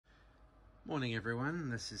Morning everyone,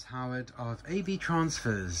 this is Howard of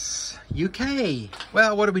Avtransfers UK.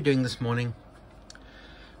 Well, what are we doing this morning?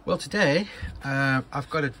 Well, today I've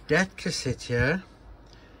got a DAT cassette here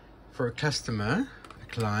for a customer, a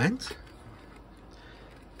client,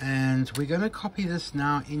 and we're going to copy this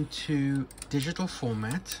now into digital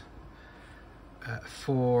format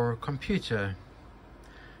for computer.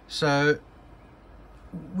 So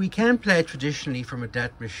we can play it traditionally from a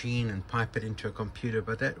DAT machine and pipe it into a computer,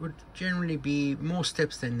 but that would generally be more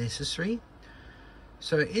steps than necessary.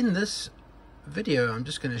 So in this video, I'm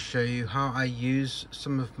just going to show you how I use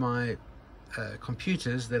some of my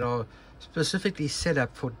computers that are specifically set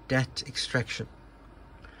up for DAT extraction.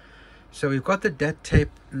 So we've got the DAT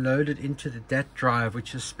tape loaded into the DAT drive,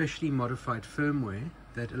 which is specially modified firmware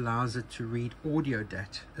that allows it to read audio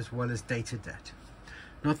DAT as well as data DAT.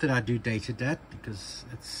 Not that I do data DAT because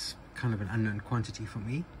it's kind of an unknown quantity for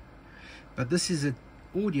me, but this is an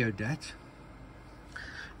audio DAT.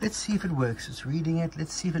 Let's see if it works. It's reading it.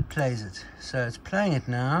 Let's see if it plays it. So it's playing it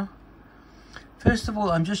now. First of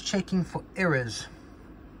all, I'm just checking for errors.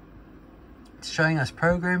 It's showing us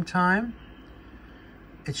program time,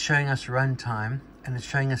 it's showing us run time, and it's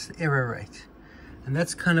showing us the error rate. And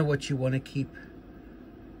that's kind of what you want to keep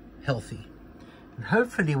healthy. And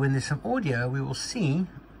hopefully when there's some audio, we will see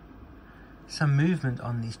some movement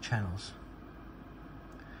on these channels.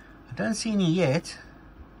 I don't see any yet,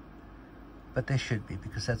 but there should be,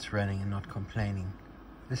 because that's running and not complaining.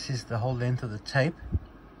 This is the whole length of the tape.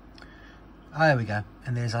 Oh, there we go.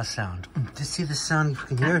 And there's our sound. Just see the sound, if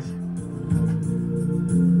you can hear it.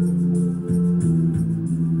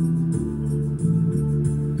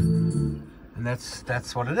 And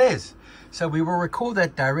that's what it is. So we will record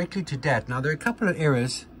that directly to DAT. Now there are a couple of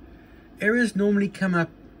errors. Errors normally come up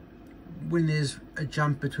when there's a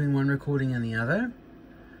jump between one recording and the other.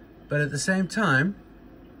 But at the same time,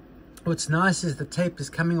 what's nice is the tape is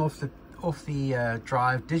coming off the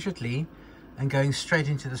drive digitally and going straight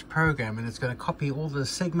into this program, and it's going to copy all the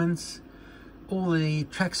segments, all the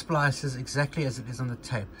track splices exactly as it is on the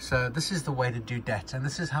tape. So this is the way to do DAT, and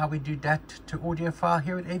this is how we do DAT to audio file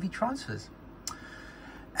here at Avtransfers.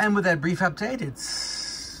 And with that brief update,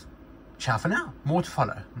 it's ciao for now. More to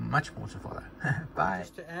follow, much more to follow. Bye.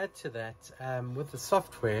 Just to add to that, with the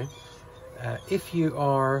software, if you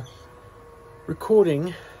are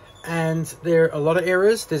recording and there are a lot of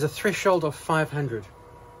errors, there's a threshold of 500.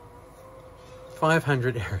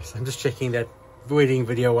 500 errors. I'm just checking that waiting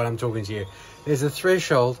video while I'm talking to you. There's a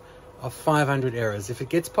threshold of 500 errors. If it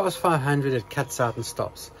gets past 500, it cuts out and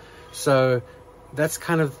stops. So that's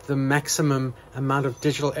kind of the maximum amount of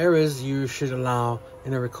digital errors you should allow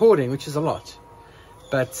in a recording, which is a lot.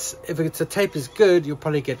 But if a tape is good, you'll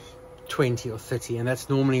probably get 20 or 30, and that's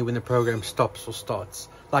normally when the program stops or starts,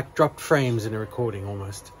 like dropped frames in a recording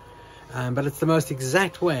almost. But it's the most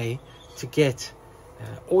exact way to get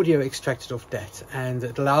audio extracted off DAT, and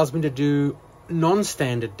it allows me to do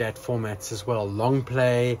non-standard DAT formats as well, long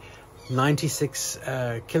play, 96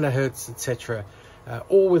 kilohertz, etc.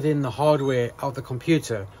 All within the hardware of the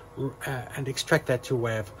computer, and extract that to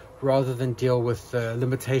WAV rather than deal with the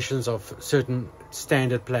limitations of certain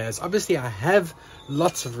standard players. Obviously I have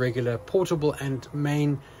lots of regular portable and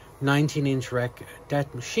main 19-inch rack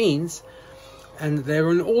DAT machines, and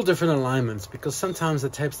they're in all different alignments because sometimes the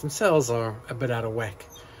tapes themselves are a bit out of whack.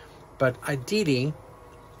 But ideally,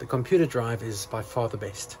 the computer drive is by far the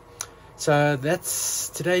best. So that's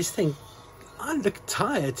today's thing. I look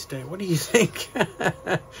tired today. What do you think?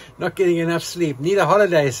 Not getting enough sleep. Need a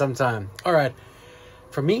holiday sometime. All right.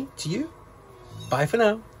 From me to you, bye for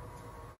now.